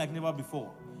spirit like never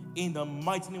before. In the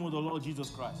mighty name of the Lord Jesus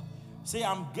Christ. Say,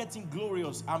 I'm getting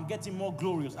glorious. I'm getting more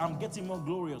glorious. I'm getting more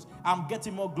glorious. I'm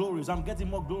getting more glorious. I'm getting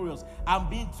more glorious. I'm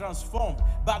being transformed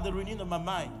by the renewing of my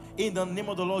mind. In the name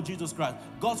of the Lord Jesus Christ.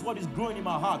 God's word is growing in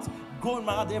my heart. Growing in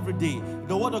my heart every day.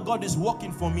 The word of God is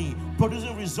working for me.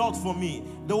 Producing results for me.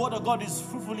 The word of God is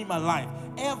fruitful in my life.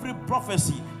 Every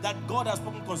prophecy that God has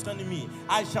spoken concerning me,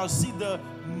 I shall see the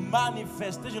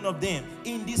manifestation of them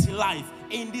in this life,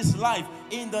 in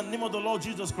the name of the Lord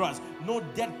Jesus Christ. No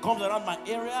death comes around my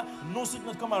area, no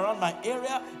sickness comes around my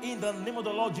area, in the name of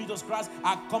the Lord Jesus Christ.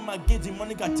 I come against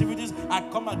demonic activities, I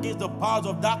come against the powers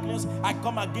of darkness, I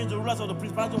come against the rulers of the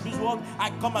principalities of this world, I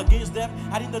come against them,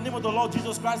 and in the name of the Lord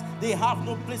Jesus Christ, they have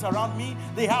no place around me,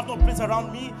 they have no place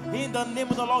around me, in the name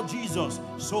of the Lord Jesus.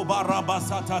 So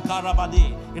barabasata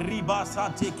karabade,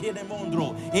 ribasate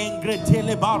kenemondro,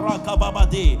 engretele baraka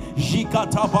babade,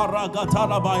 jikata baraka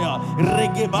talabaya,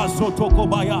 regebaso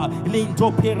tokobaya,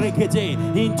 linto perekete,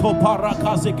 into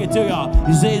parakaseketea,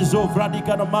 zezo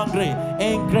vradikana mangre,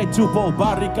 engretupo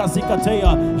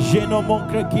barikasikatea,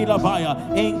 genomonkre kilabaya,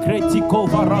 engretiko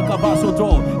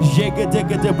barakabasoto,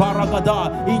 jegedegede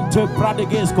baragada, into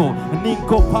pradegesco,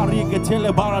 ninko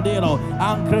pariketele baradero,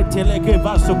 ankreteleke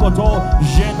vasokoto,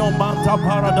 genomanta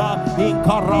parada,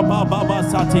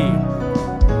 inkarabababasate.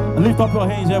 Lift up your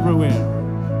hands everywhere.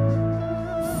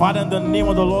 Father, in the name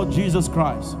of the Lord Jesus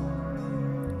Christ,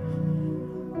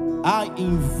 I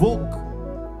invoke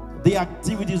the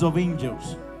activities of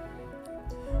angels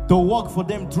to work for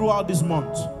them throughout this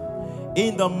month.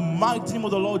 In the mighty name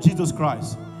of the Lord Jesus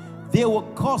Christ, they will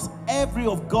cause every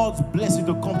of God's blessing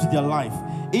to come to their life.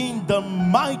 In the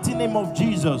mighty name of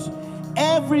Jesus,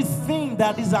 everything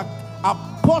that is a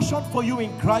portion for you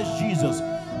in Christ Jesus,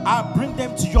 I bring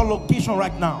them to your location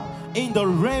right now. In the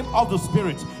realm of the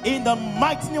Spirit, in the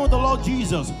mighty name of the Lord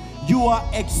Jesus, you are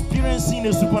experiencing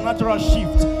a supernatural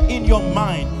shift in your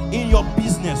mind, in your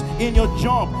business, in your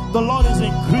job. The Lord is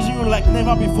increasing you like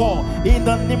never before. In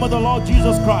the name of the Lord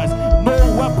Jesus Christ, no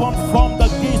weapon formed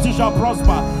against you shall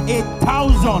prosper.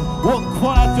 1,000 will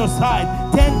fall at your side,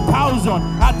 10,000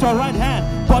 at your right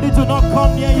hand, but it will not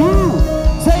come near you.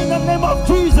 Say, in the name of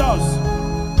Jesus.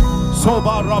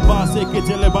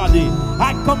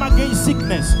 I come against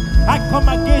sickness. I come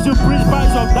against the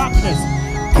principalities of darkness.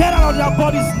 Get out of their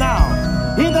bodies now.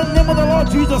 In the name of the Lord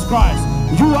Jesus Christ,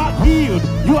 you are healed.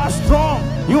 You are strong.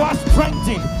 You are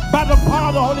strengthened by the power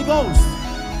of the Holy Ghost.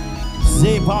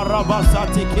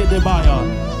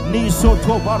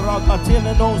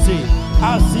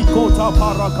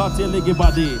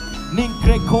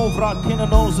 Ninkreko vrakina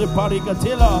noze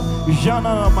parikatila.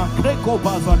 Jana makreko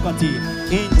bazakati.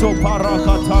 Into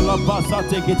parakatala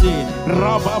basate kiti.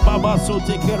 Rababa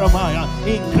sote keramaya.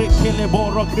 Inkrekele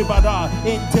boro kribada.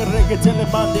 Interregetele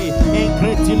mandi.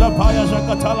 Inkretila paya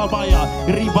jakatala baya.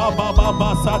 Ribaba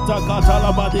baba sata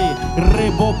katala bade.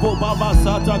 Rebobo baba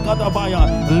sata katabaya.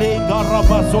 Lenga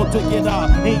rabasote keda.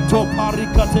 Into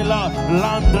parikatela.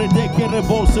 Landre de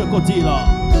kerebose kotila.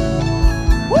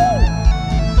 Woo!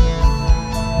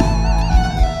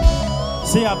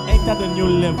 Say, I've entered a new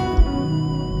level.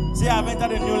 Say, I've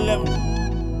entered a new level.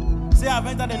 Say, I've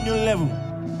entered a new level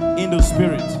in the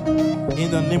spirit.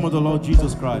 In the name of the Lord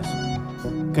Jesus Christ.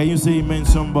 Can you say amen,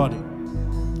 somebody?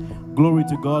 Glory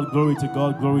to God, glory to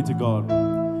God, glory to God.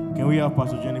 Can we have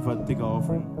Pastor Jennifer take our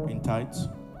offering in tithes?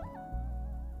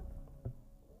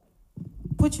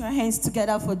 Put your hands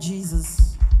together for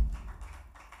Jesus.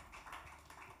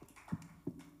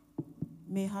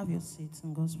 May have your seats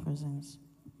in God's presence.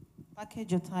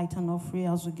 Package your tithe and offering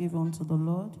as we give unto the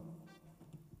Lord.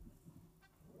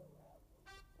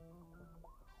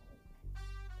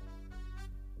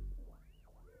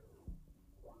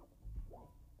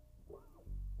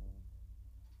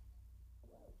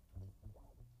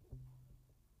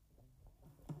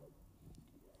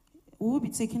 We will be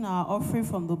taking our offering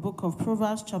from the book of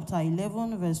Proverbs chapter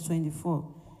 11 verse 24.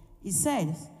 It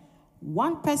says,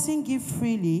 one person gives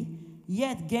freely,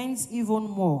 yet gains even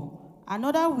more.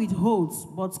 Another withholds,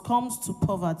 but comes to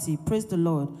poverty. Praise the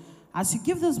Lord. As you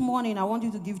give this morning, I want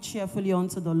you to give cheerfully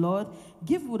unto the Lord.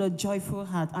 Give with a joyful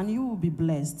heart, and you will be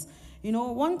blessed. You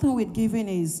know, one thing with giving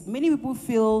is, many people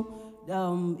feel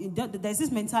there's this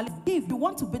mentality, if you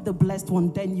want to be the blessed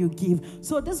one, then you give.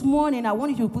 So this morning, I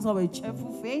want you to put on a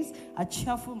cheerful face, a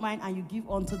cheerful mind, and you give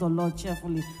unto the Lord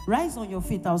cheerfully. Rise on your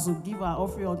feet as we give our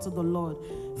offering unto the Lord.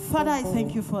 Father, I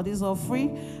thank you for this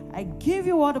offering. I give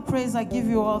you all the praise. I give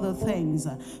you all the things.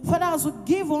 Father, as we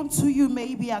give unto you, may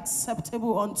it be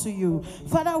acceptable unto you.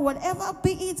 Father, whatever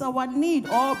be it our need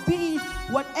or be it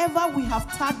whatever we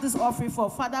have tagged this offering for,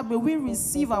 Father, may we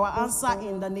receive our answer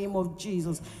in the name of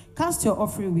Jesus. Cast your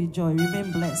offering with joy.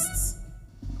 Remain blessed.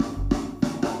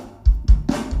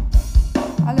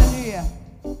 Hallelujah.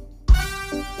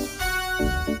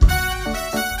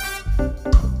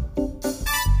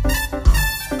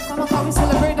 Come on, can we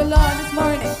celebrate the Lord this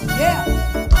morning? Yeah.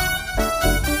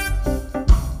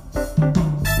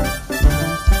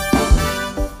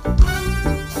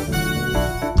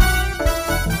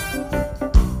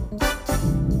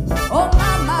 Oh,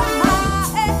 my,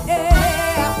 eh, eh.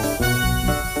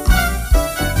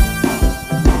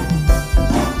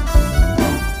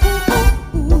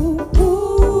 Ooh, ooh,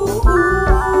 ooh, ooh.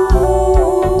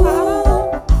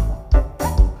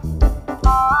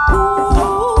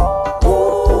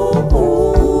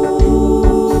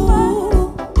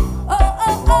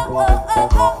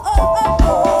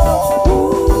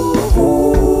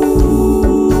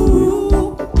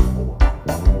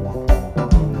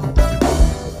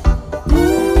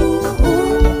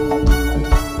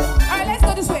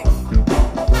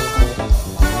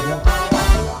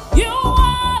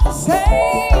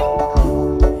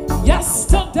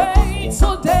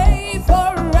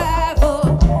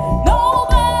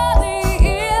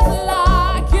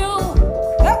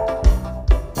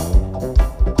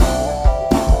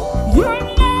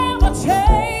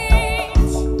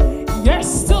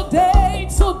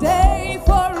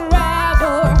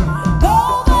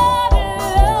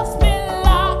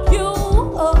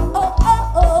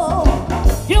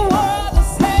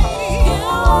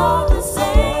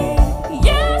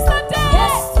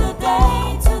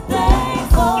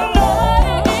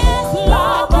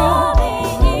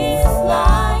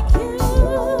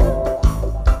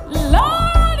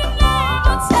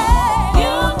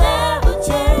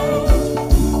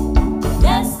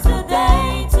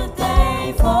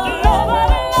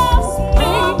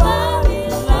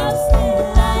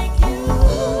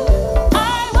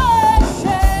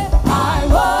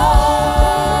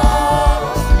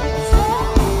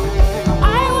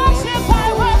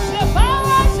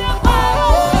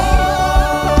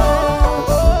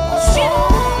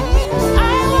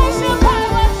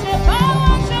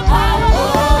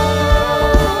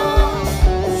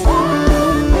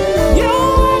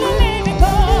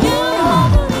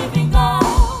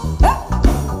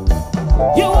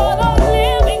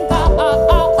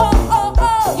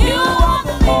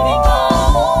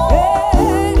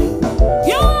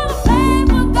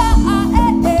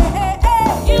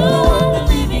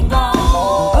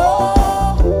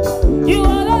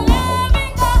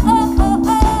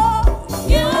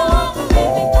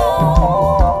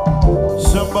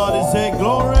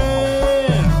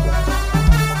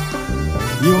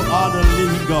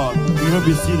 You may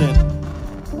be seated.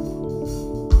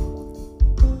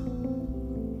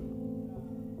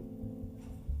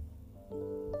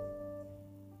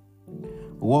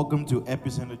 Welcome to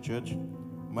Epicenter Church.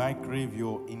 May I crave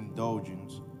your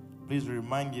indulgence. Please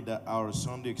remind you that our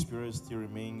Sunday experience still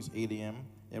remains 8 a.m.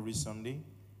 every Sunday,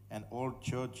 and all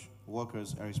church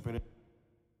workers are expected